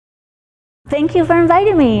Thank you for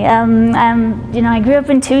inviting me. I grew up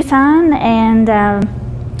in Tucson, and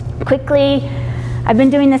quickly, I've been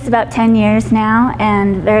doing this about 10 years now,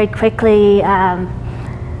 and very quickly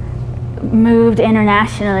moved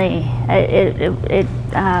internationally. It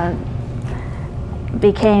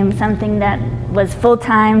became something that was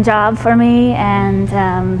full-time job for me, and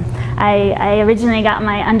I originally got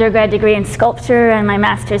my undergrad degree in sculpture and my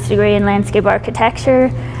master's degree in landscape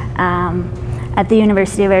architecture at the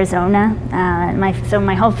University of Arizona. So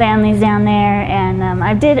my whole family's down there, and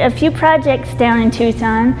I did a few projects down in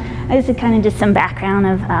Tucson. This is kind of just some background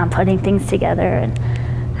of putting things together and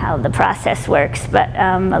how the process works. But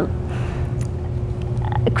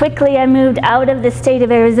quickly I moved out of the state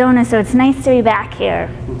of Arizona, so it's nice to be back here.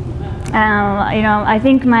 I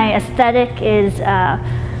think my aesthetic is,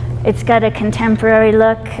 it's got a contemporary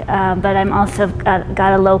look, but I'm also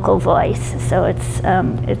got a local voice. So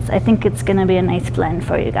I think it's going to be a nice blend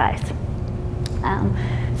for you guys.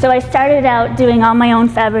 So I started out doing all my own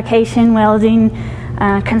fabrication, welding,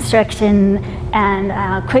 construction,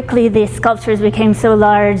 and quickly the sculptures became so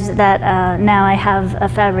large that now I have a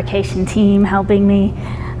fabrication team helping me.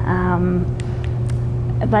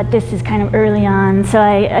 But this is kind of early on, so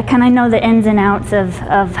I kind of know the ins and outs of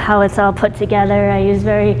how it's all put together. I use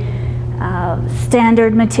very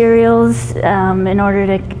standard materials in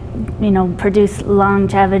order to, produce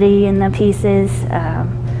longevity in the pieces.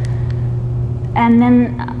 And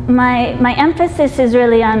then my emphasis is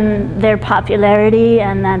really on their popularity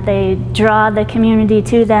and that they draw the community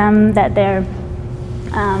to them, that they're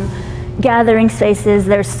gathering spaces,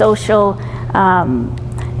 they're social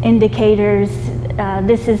indicators.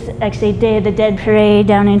 This is actually Day of the Dead Parade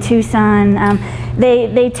down in Tucson.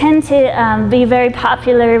 They tend to be very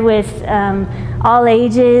popular with all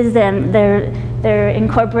ages, and they're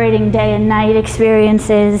incorporating day and night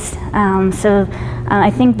experiences. So I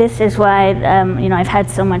think this is why I've had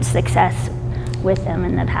so much success with them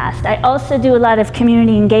in the past. I also do a lot of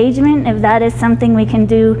community engagement. If that is something we can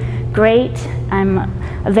do, great. I'm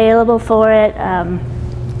available for it.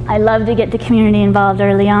 I love to get the community involved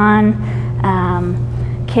early on.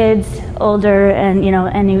 Kids, older, and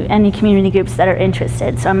any community groups that are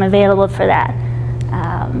interested. So I'm available for that.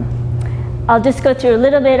 I'll just go through a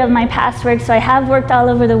little bit of my past work. So I have worked all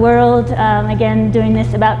over the world. Again, doing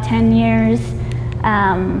this about 10 years.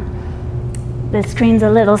 The screen's a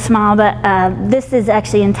little small, but this is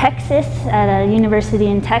actually in Texas, at a university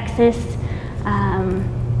in Texas.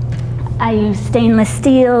 I use stainless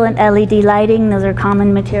steel and LED lighting. Those are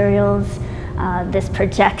common materials. This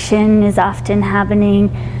projection is often happening.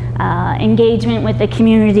 Engagement with the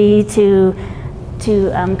community to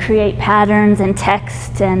create patterns and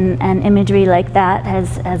text and imagery like that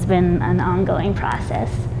has been an ongoing process.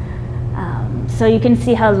 So you can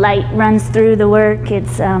see how light runs through the work.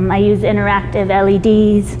 I use interactive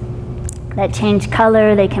LEDs that change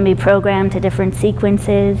color. They can be programmed to different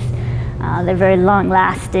sequences. They're very long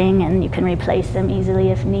lasting, and you can replace them easily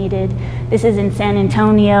if needed. This is in San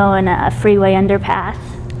Antonio and a freeway underpass.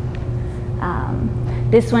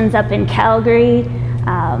 This one's up in Calgary.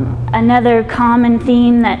 Another common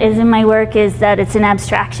theme that is in my work is that it's an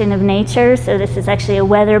abstraction of nature. So this is actually a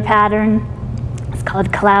weather pattern. It's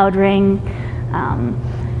called cloud ring.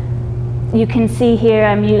 You can see here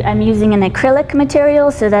I'm using an acrylic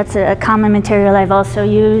material, so that's a common material I've also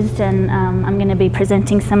used, and I'm going to be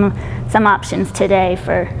presenting some options today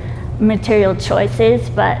for material choices,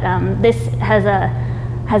 but this has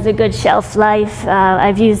a good shelf life.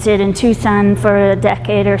 I've used it in Tucson for a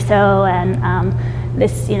decade or so, and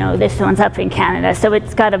this one's up in Canada, so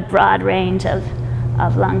it's got a broad range of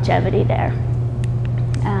longevity there.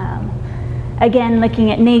 Again,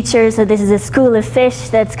 looking at nature, so this is a school of fish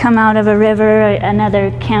that's come out of a river,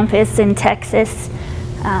 another campus in Texas,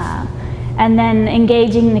 and then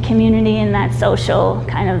engaging the community in that social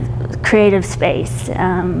kind of creative space,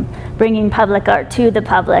 bringing public art to the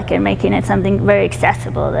public and making it something very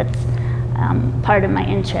accessible. That's part of my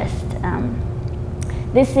interest.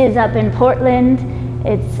 This is up in Portland.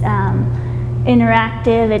 It's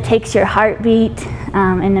interactive. It takes your heartbeat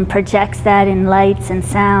and then projects that in lights and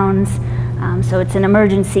sounds. So it's an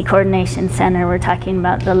emergency coordination center. We're talking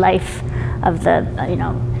about the life of the,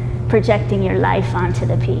 projecting your life onto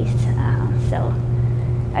the piece. So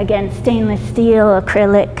again, stainless steel,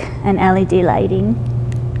 acrylic, and LED lighting.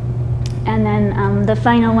 And then the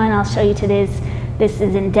final one I'll show you today this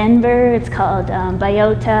is in Denver. It's called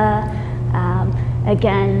Biota.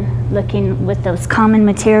 Again, looking with those common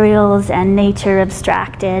materials and nature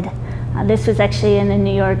abstracted. This was actually in the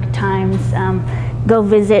New York Times. Go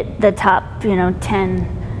visit the top,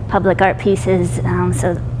 10 public art pieces.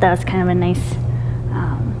 So that was kind of a nice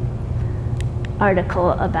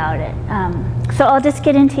article about it. So I'll just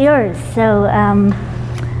get into yours. So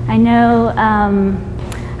I know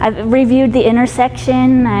I've reviewed the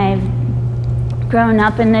intersection. I've grown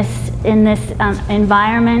up in this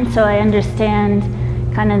environment, so I understand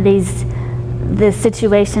kind of the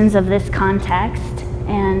situations of this context.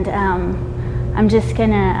 And I'm just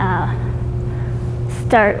gonna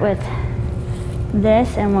start with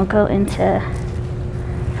this, and we'll go into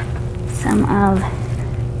some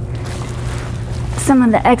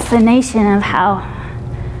of the explanation of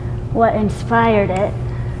what inspired it.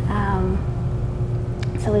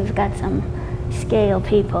 So we've got some scale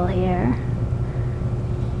people here.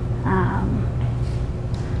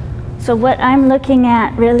 So what I'm looking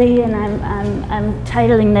at really, and I'm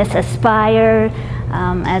titling this Aspire,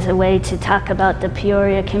 as a way to talk about the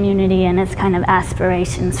Peoria community and its kind of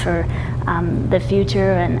aspirations for the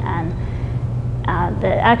future, and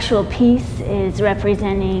the actual piece is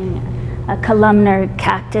representing a columnar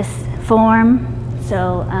cactus form.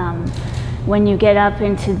 So when you get up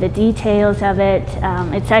into the details of it,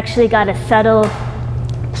 it's actually got a subtle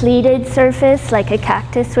pleated surface like a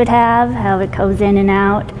cactus would have, how it goes in and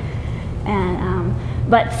out, and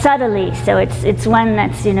but subtly. So it's one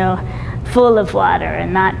that's, you know, full of water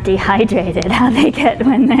and not dehydrated, how they get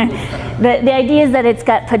when they're, the idea is that it's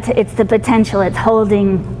the potential, it's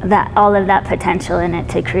holding all of that potential in it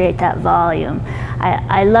to create that volume.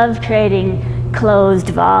 I love creating closed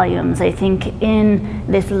volumes. I think in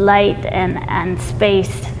this light and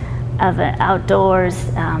space of outdoors,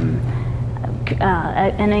 an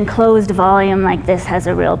enclosed volume like this has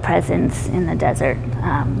a real presence in the desert.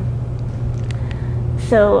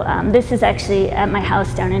 So this is actually at my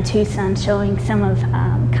house down in Tucson, showing some of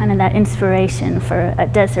kind of that inspiration for a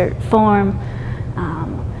desert form.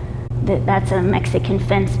 That's a Mexican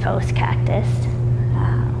fence post cactus.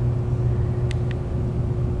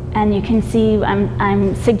 And you can see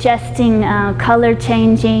I'm suggesting color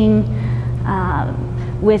changing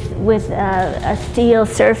with a steel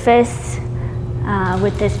surface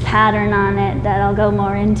with this pattern on it that I'll go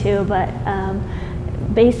more into, but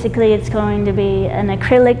basically it's going to be an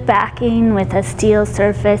acrylic backing with a steel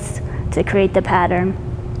surface to create the pattern.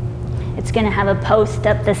 It's going to have a post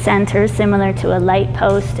up the center similar to a light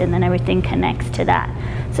post, and then everything connects to that.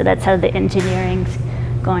 So that's how the engineering's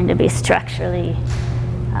going to be structurally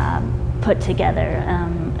put together.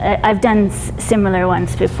 I've done similar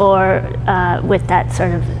ones before with that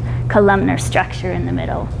sort of columnar structure in the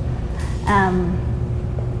middle.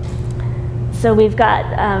 So we've got,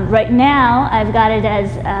 right now, I've got it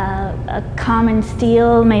as a common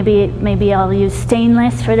steel. Maybe I'll use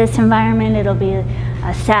stainless for this environment. It'll be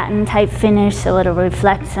a satin type finish, so it'll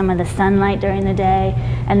reflect some of the sunlight during the day.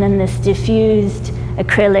 And then this diffused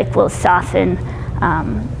acrylic will soften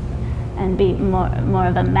and be more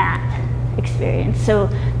of a matte experience. So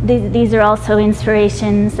these are also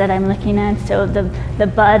inspirations that I'm looking at. So the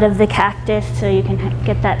bud of the cactus, so you can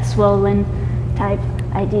get that swollen type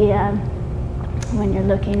idea when you're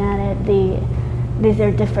looking at it. These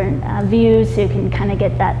are different views, so you can kind of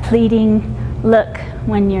get that pleating look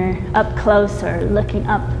when you're up close or looking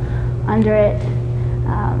up under it.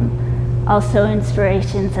 Also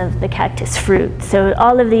inspirations of the cactus fruit. So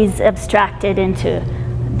all of these abstracted into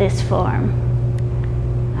this form.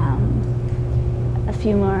 A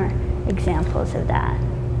few more examples of that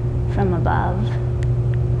from above.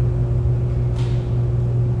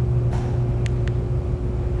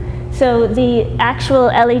 So the actual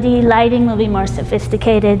LED lighting will be more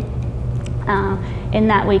sophisticated in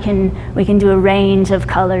that we can do a range of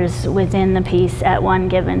colors within the piece at one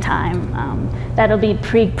given time. That'll be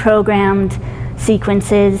pre-programmed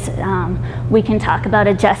sequences. We can talk about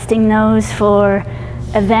adjusting those for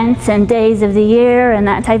events and days of the year and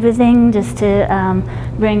that type of thing, just to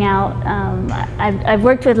bring out, I've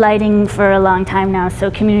worked with lighting for a long time now, so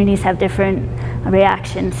communities have different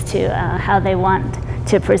reactions to how they want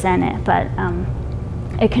to present it, but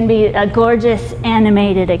it can be a gorgeous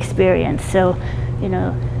animated experience. So, you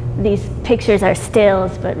know, these pictures are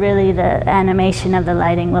stills, but really the animation of the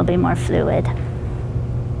lighting will be more fluid.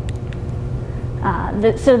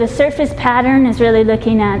 So the surface pattern is really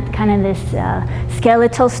looking at kind of this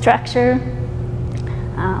skeletal structure,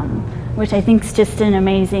 which I think is just an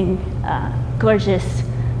amazing, gorgeous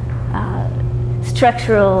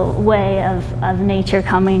structural way of nature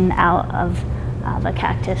coming out of a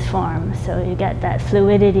cactus form. So you get that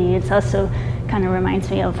fluidity. It's also kind of reminds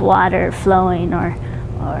me of water flowing, or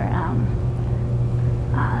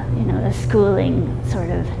you know, a schooling sort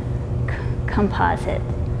of composite.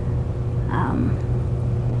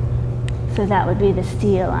 So that would be the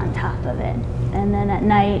steel on top of it. And then at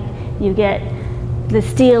night you get The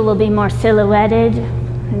steel will be more silhouetted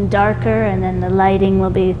and darker, and then the lighting will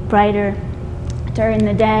be brighter during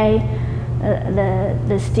the day.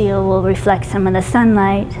 The steel will reflect some of the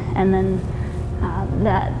sunlight, and then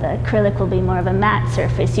the acrylic will be more of a matte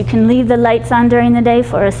surface. You can leave the lights on during the day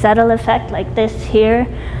for a subtle effect like this here.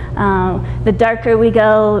 The darker we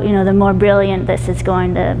go, the more brilliant this is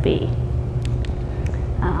going to be.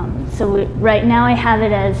 Right now I have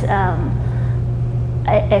it as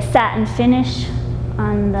a satin finish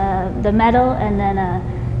on the metal, and then a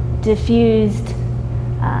diffused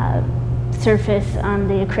surface on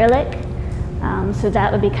the acrylic. So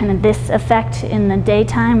that would be kind of this effect in the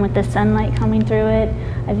daytime with the sunlight coming through it.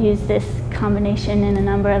 I've used this combination in a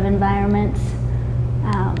number of environments.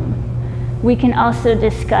 We can also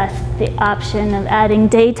discuss the option of adding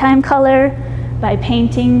daytime color by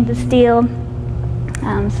painting the steel.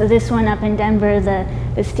 So this one up in Denver,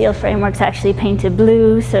 the steel framework's actually painted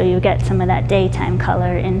blue, so you get some of that daytime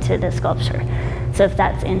color into the sculpture. So if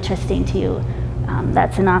that's interesting to you,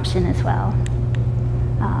 that's an option as well.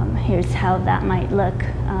 Here's how that might look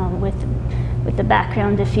with the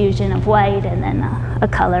background diffusion of white and then a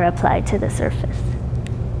color applied to the surface.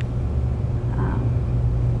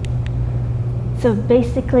 So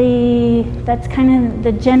basically, that's kind of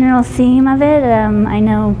the general theme of it. I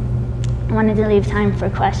know I wanted to leave time for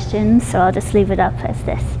questions, so I'll just leave it up as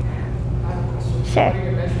this. I have a question. Sure. What are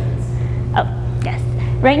your measurements? Oh, yes.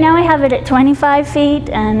 Right now I have it at 25 feet,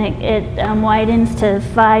 and it widens to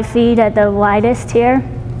 5 feet at the widest here,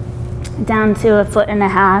 down to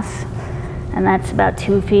 1.5 feet, and that's about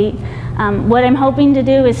 2 feet. What I'm hoping to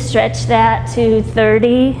do is stretch that to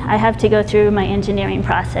 30. I have to go through my engineering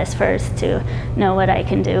process first to know what I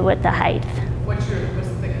can do with the height. What's the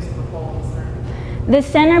thickness of the pole in the center? The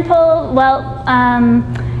center pole, well,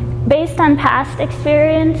 based on past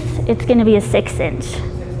experience, it's going to be a 6-inch.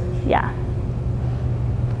 6-inch. Yeah.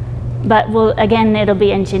 But again, it'll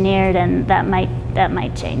be engineered, and that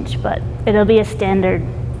might change. But it'll be a standard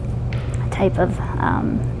type of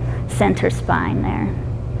center spine there.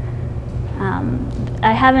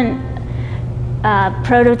 I haven't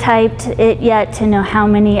prototyped it yet to know how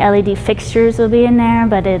many LED fixtures will be in there,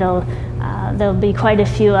 but there'll be quite a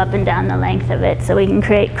few up and down the length of it, so we can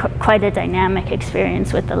create quite a dynamic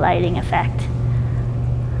experience with the lighting effect.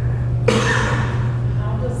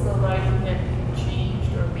 How does the lighting get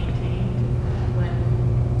changed or maintained when,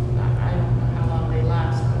 I don't know how long they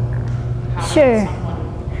last, but how Sure. does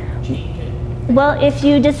someone change it? Well, if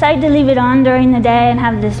you decide to leave it on during the day and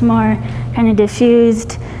have this more kind of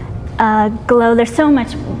diffused glow, there's so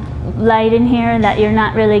much light in here that you're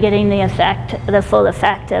not really getting the full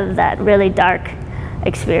effect of that really dark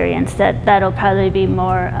experience. That'll probably be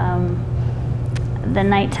more the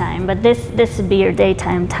nighttime, but this would be your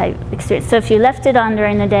daytime type experience. So if you left it on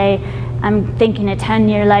during the day, I'm thinking a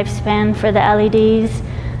 10-year lifespan for the LEDs.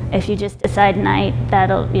 If you just decide night,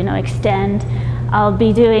 that'll extend. I'll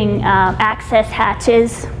be doing access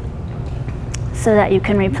hatches so that you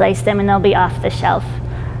can replace them, and they'll be off-the-shelf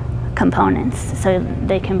components, so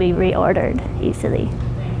they can be reordered easily.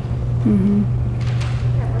 Mm-hmm.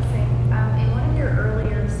 Yeah, listen, in one of your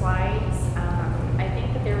earlier slides, I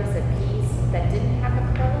think that there was a piece that didn't have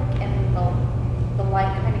acrylic, and the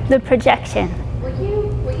light kind of... The projection. Will you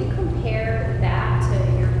compare that to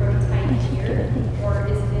your prototype here, or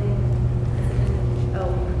is it in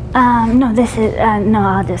No, this is, no,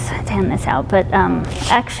 I'll just hand this out, but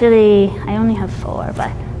actually, I only have 4,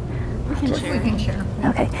 but... We can share.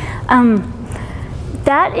 Okay.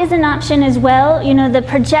 That is an option as well. The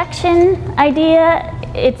projection idea,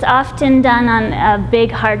 it's often done on a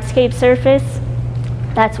big hardscape surface.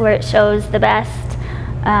 That's where it shows the best.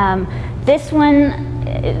 This one,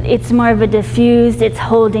 it's more of a diffused, it's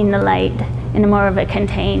holding the light in a more of a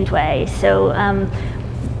contained way. So,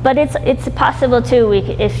 but it's possible too,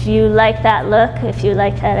 if you like that look, if you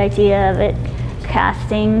like that idea of it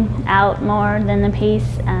casting out more than the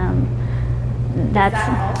piece, that's... Is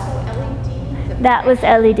that also LED? That was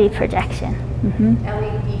LED projection. Mm-hmm.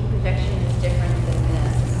 LED projection is different than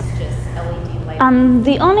this. This is just LED lighting.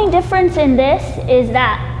 The only difference in this is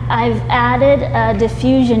that I've added a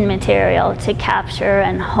diffusion material to capture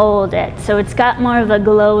and hold it. So it's got more of a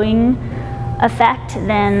glowing effect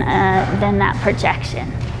than that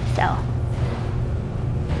projection.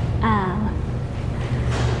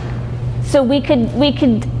 So we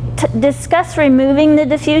could discuss removing the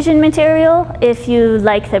diffusion material if you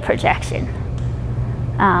like the projection.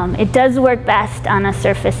 It does work best on a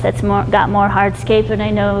surface that's got more hardscape, and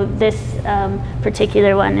I know this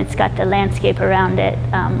particular one, it's got the landscape around it,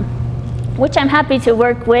 which I'm happy to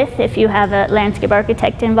work with if you have a landscape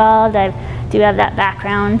architect involved. I do have that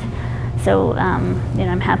background, So you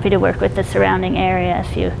know, I'm happy to work with the surrounding area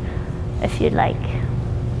if you'd like.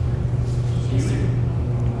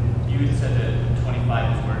 You just said that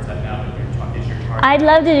 25 is where it's at now, but is your target? I'd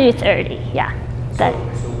love to do 30, yeah. So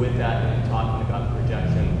with that and talking about the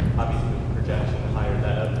projection, obviously with the projection, the higher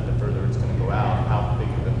that up, the further it's going to go out. How big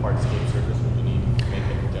of a hardscape surface would you need to make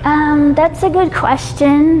the projection? That's a good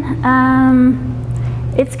question.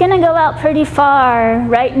 It's going to go out pretty far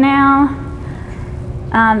right now.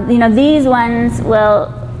 You know, these ones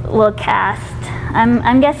will cast.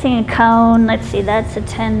 I'm guessing a cone. Let's see, that's a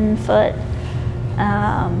 10-foot.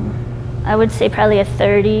 I would say probably a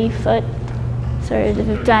 30-foot sort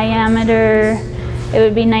of diameter. It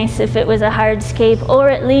would be nice if it was a hardscape, or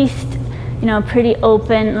at least, you know, pretty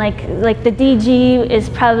open. Like the DG is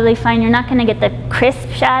probably fine. You're not going to get the crisp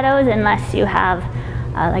shadows unless you have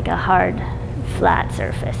like a hard, flat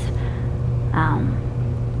surface.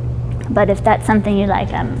 But if that's something you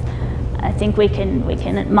like, I think we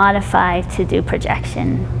can modify to do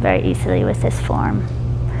projection very easily with this form.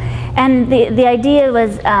 And the idea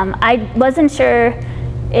was, I wasn't sure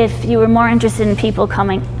if you were more interested in people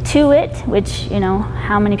coming to it, which, you know,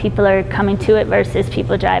 how many people are coming to it versus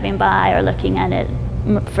people driving by or looking at it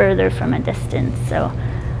further from a distance. So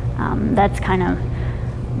that's kind of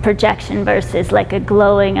projection versus like a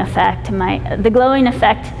glowing effect. The glowing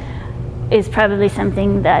effect is probably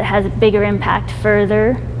something that has a bigger impact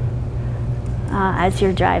further as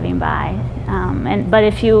you're driving by. But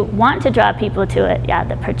if you want to draw people to it, yeah,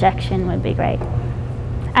 the projection would be great.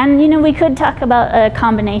 And you know, we could talk about a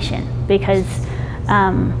combination, because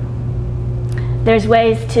there's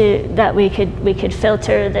ways that we could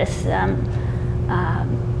filter this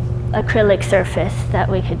acrylic surface that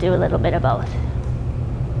we could do a little bit of both.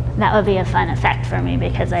 That would be a fun effect for me,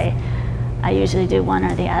 because I usually do one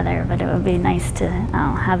or the other, but it would be nice to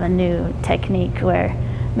have a new technique where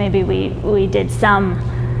maybe we did some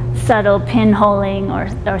subtle pinholing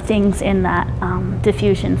or things in that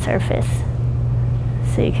diffusion surface,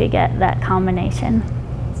 so you could get that combination.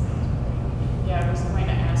 Yeah, I was going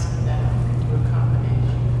to ask you that if we could do a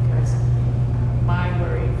combination, because my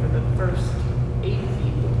worry for the first 8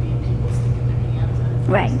 feet would be people sticking their hands in it.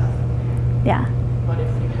 Right. Yeah. But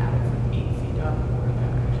if you have it from 8 feet up, or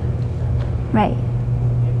that actually Right.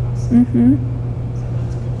 Mm-hmm. So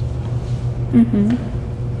that's good. Mm-hmm.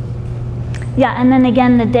 Yeah, and then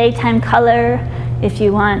again, the daytime color, if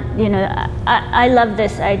you want, you know, I love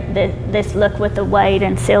this this look with the white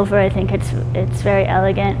and silver. I think it's very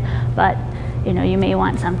elegant, but you know, you may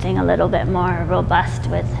want something a little bit more robust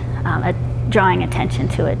with drawing attention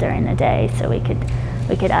to it during the day. So we could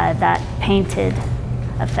add that painted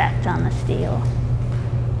effect on the steel.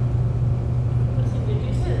 Did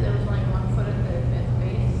you say that there was only 1 foot at the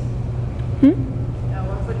base?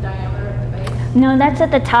 1 foot diameter at the base? No, that's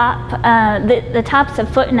at the top. The top's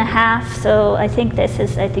 1.5 feet, so I think this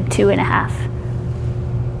is 2.5,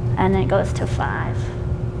 and then it goes to 5.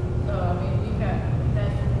 So, I mean, you got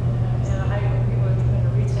that in a height where people are trying to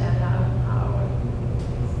reach that out.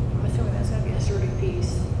 I'm assuming that's going to be a sturdy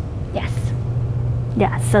piece. Yes.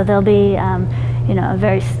 Yeah, so there'll be, you know, a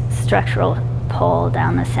very structural pole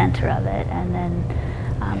down the center of it, and then,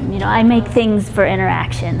 you know, I make things for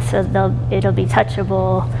interaction, so it'll be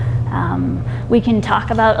touchable. We can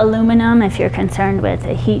talk about aluminum if you're concerned with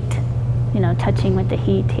the heat, you know, touching with the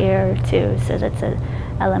heat here too. So that's an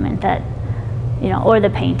element that, you know, or the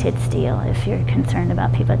painted steel if you're concerned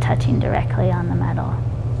about people touching directly on the metal.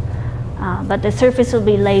 But the surface will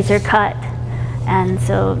be laser cut, and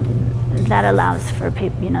so that allows for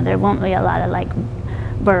people, you know, there won't be a lot of like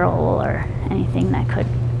burl or anything that could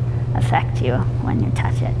affect you when you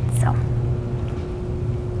touch it. So.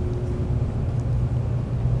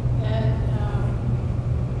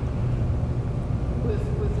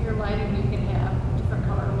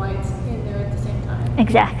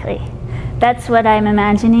 Exactly. That's what I'm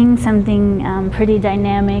imagining, something pretty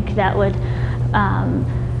dynamic that would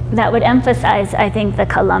emphasize, I think, the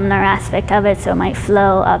columnar aspect of it, so it might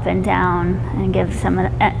flow up and down and give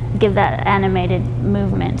that animated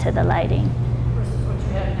movement to the lighting. Versus what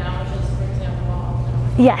you have now, which is, for example, all.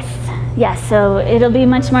 Yes, so it'll be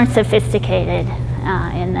much more sophisticated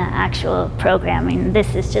in the actual programming.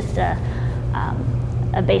 This is just a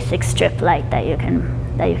basic strip light that you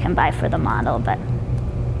can buy for the model, but.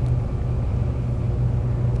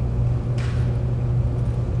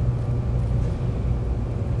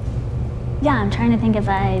 Yeah, I'm trying to think if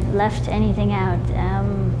I left anything out.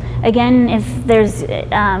 Again, if there's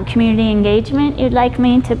community engagement you'd like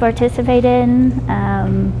me to participate in,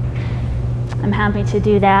 I'm happy to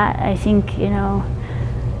do that. I think, you know.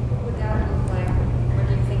 What would that look like? What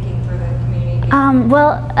are you thinking for the community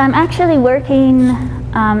Well, I'm actually working,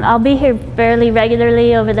 I'll be here fairly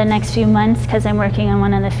regularly over the next few months because I'm working on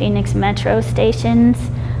one of the Phoenix Metro stations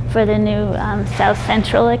for the new South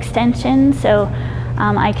Central extension, so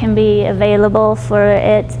I can be available for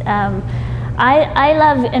it. I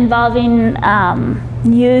love involving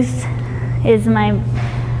youth is my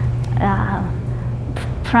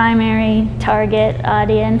primary target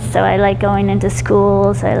audience, so I like going into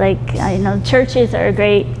schools. I know churches are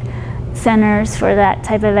great centers for that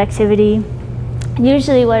type of activity.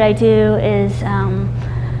 Usually what I do is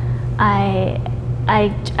I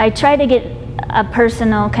try to get a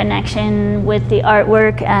personal connection with the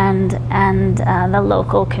artwork and the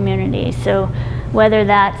local community. So whether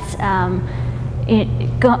that's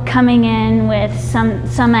coming in with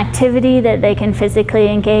some activity that they can physically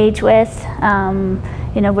engage with,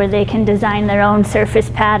 you know, where they can design their own surface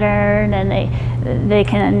pattern, and they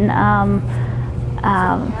can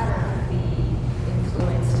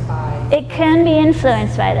it can be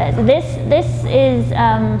influenced by that. This is,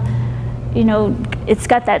 you know, it's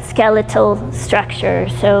got that skeletal structure.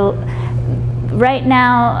 So right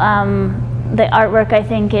now, the artwork I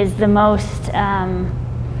think is the most,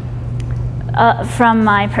 from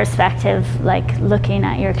my perspective, like looking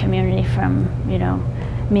at your community from, you know,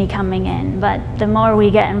 me coming in. But the more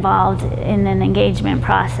we get involved in an engagement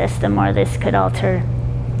process, the more this could alter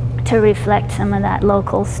to reflect some of that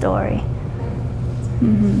local story.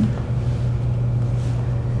 Mm-hmm.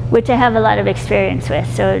 Which I have a lot of experience with.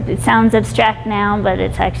 So it sounds abstract now, but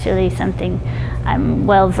it's actually something I'm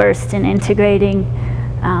well versed in integrating.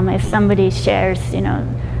 If somebody shares, you know,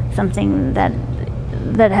 something that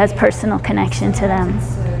has personal connection to them.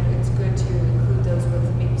 It's good to include those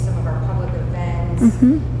with maybe some of our public events,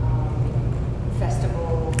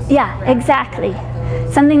 festivals. Yeah, exactly.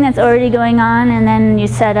 Something that's already going on, and then you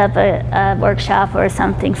set up a workshop or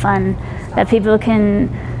something fun that people can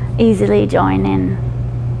easily join in.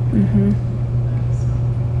 Mm-hmm.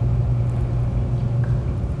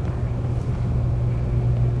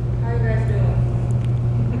 How are you guys doing?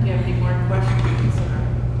 Do you have any more questions?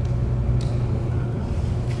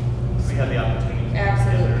 We had the opportunity.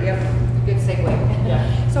 Absolutely, yep, good segue. Yeah.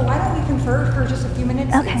 So why don't we confer for just a few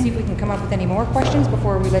minutes Okay. and see if we can come up with any more questions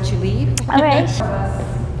before we let you leave? All right. Satisfied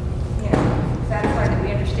that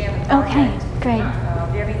we understand the project. Okay, great.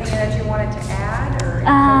 Do you have anything that you wanted to add or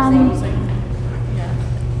Closing? Yeah.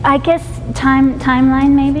 I guess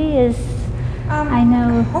timeline maybe is, I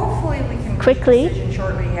know. Hopefully we can Quickly. reach a decision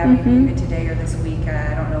shortly, having it today or this week.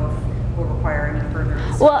 I don't know if we'll require any further.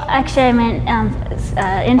 Well, actually I meant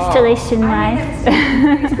installation-wise.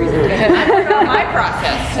 My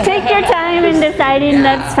process. Take your time in deciding,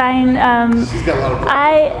 that's fine. She's got a lot of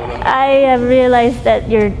I have realized that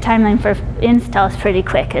your timeline for install is pretty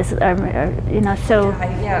quick, you know, so.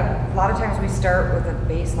 Yeah, a lot of times we start with a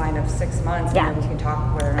baseline of 6 months, Yeah. and then we can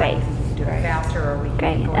talk whether or not Great. we can do it faster, or we can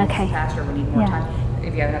Great, go okay. faster, we need more Yeah. time.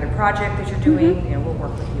 If you have another project that you're doing, you know, we'll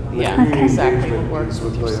work with you on Yeah, that. Okay. exactly. What engagement works piece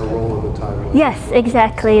with would your play a schedule. role in the timeline. Yes,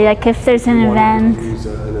 exactly, like if there's an We wanted event. to use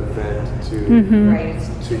an event to Right, it's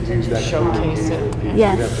to use that Showcase it. engagement piece.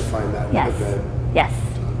 Yes. You'd have to find that Yes. event. Yes.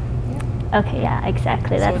 Okay, yeah,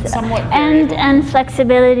 exactly. So That's it's it. somewhat And variable.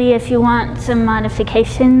 flexibility if you want some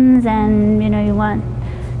modifications, and you know you want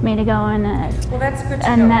me to go in Well, that's good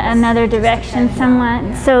to know. another It just direction depends on- somewhat.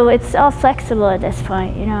 yeah. So it's all flexible at this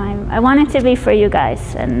point. You know, I want it to be for you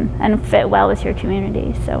guys and fit well with your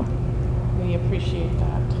community. So We appreciate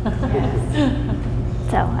that.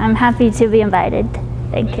 so I'm happy to be invited.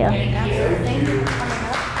 Thank you. Thank you.